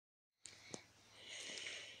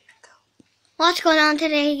What's going on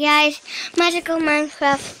today, guys? Magical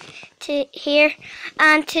Minecraft here,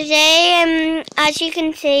 and today, as you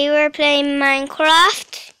can see, we're playing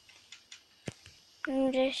Minecraft.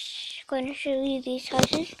 I'm just going to show you these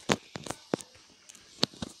houses.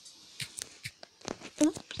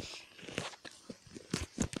 Oops.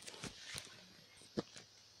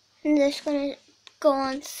 I'm just going to go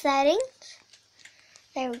on settings.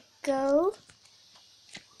 There we go.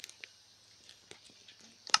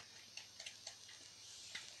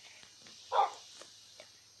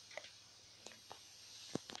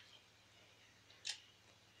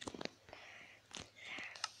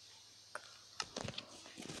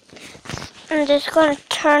 I'm just going to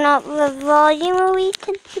turn up the volume a wee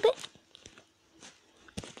tiny bit.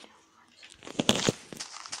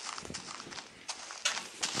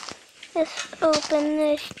 Let's open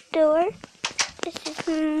this door. This is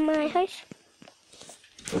my house.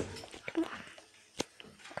 Come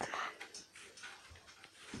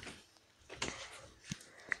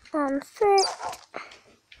on. On set.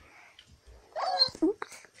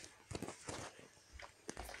 Oops.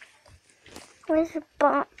 Where's the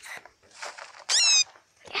box?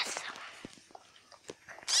 Yes.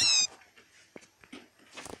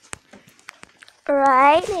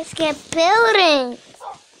 Right, let's get building.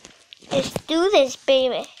 Let's do this,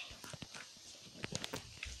 baby.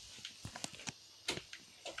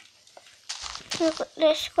 We're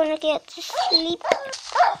just gonna get to sleep.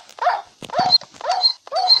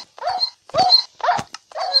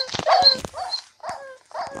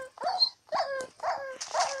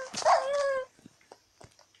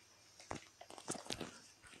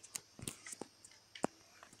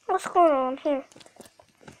 What's going on here?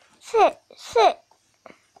 Sit, sit,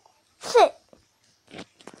 sit.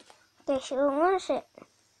 Okay, she don't want to sit.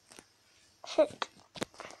 Sit.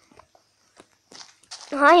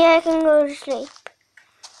 Oh yeah, I can go to sleep.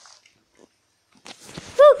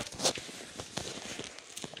 Woo!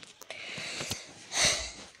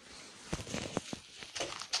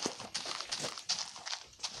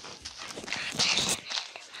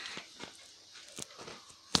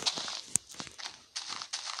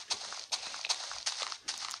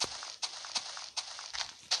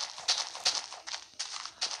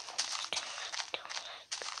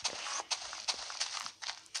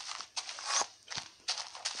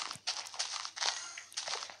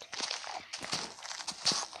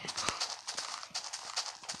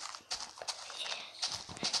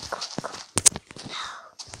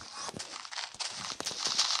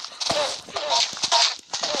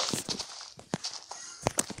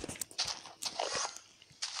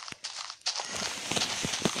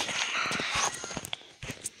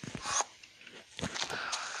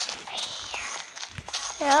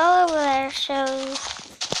 They're all over there, so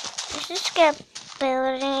let's just get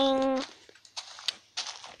building.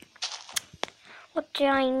 What do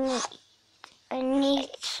I need? I need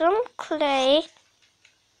some clay,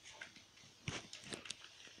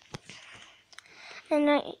 and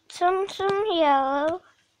I need some yellow,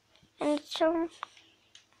 and some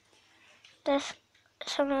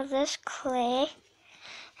of this clay.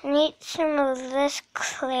 I need some of this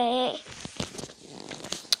clay.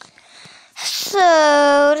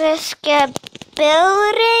 So let's get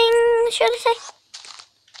building, should I say?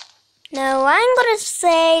 No, I'm gonna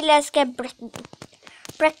say let's get bricking.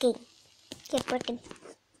 Get bricking.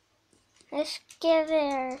 Let's give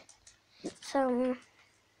her some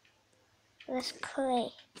of this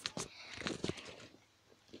clay.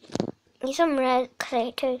 Need some red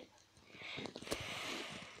clay too.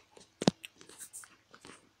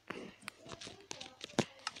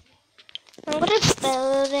 I'm gonna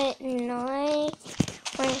build it now.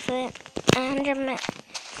 Where's it?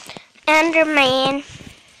 Enderman.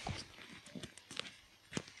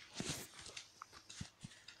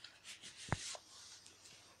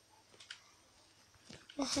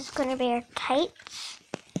 This is gonna be our tights.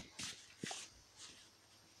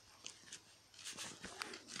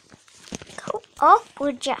 Go off,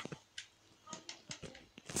 would ya?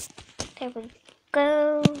 There we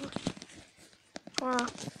go. Wow.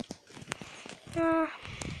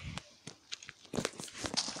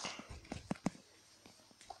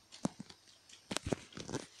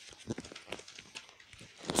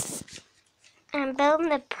 I'm building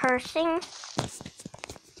the person. It's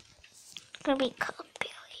gonna be called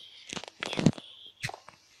Billy.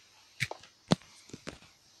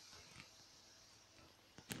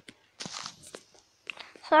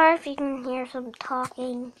 Sorry if you can hear some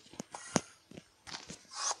talking.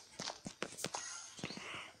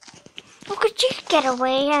 Oh, could you get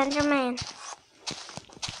away, Enderman?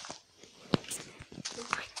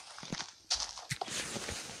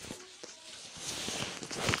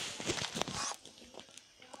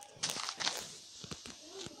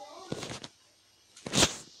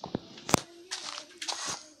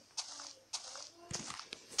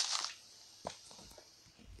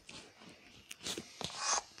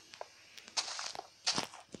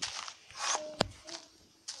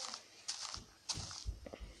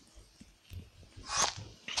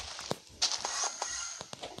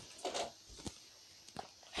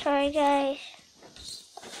 Sorry guys.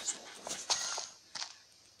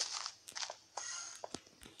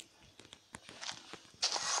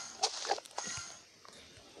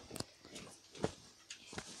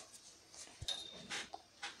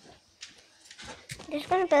 Just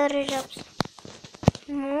gonna build it up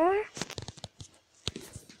more.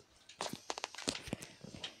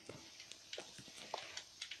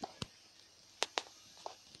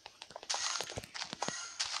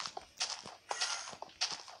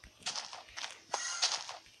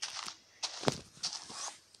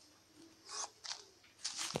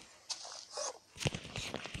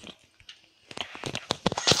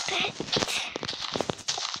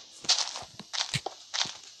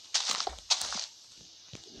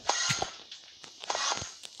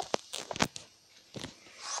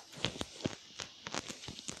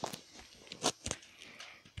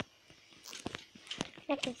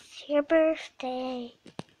 Like it's your birthday.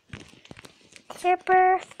 It's your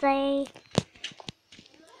birthday.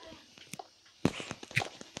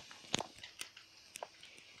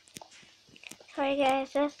 Sorry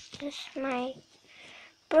guys, that's just my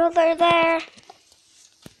brother there.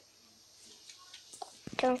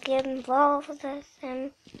 Don't get involved with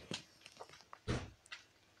him.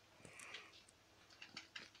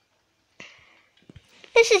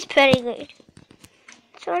 This is pretty good.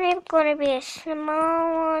 It's only going to be a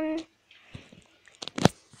small one.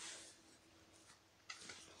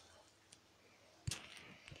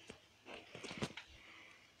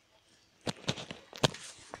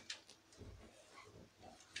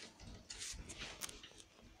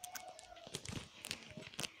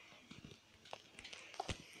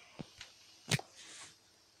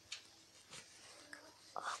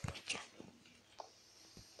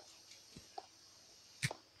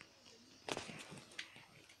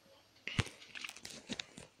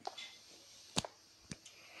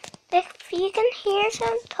 If you can hear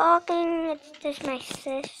some talking, it's just my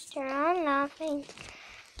sister. I'm laughing.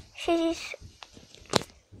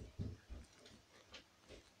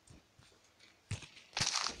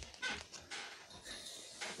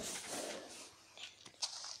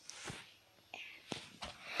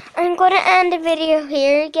 I'm going to end the video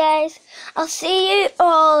here, guys. I'll see you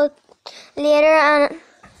all later and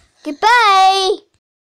goodbye.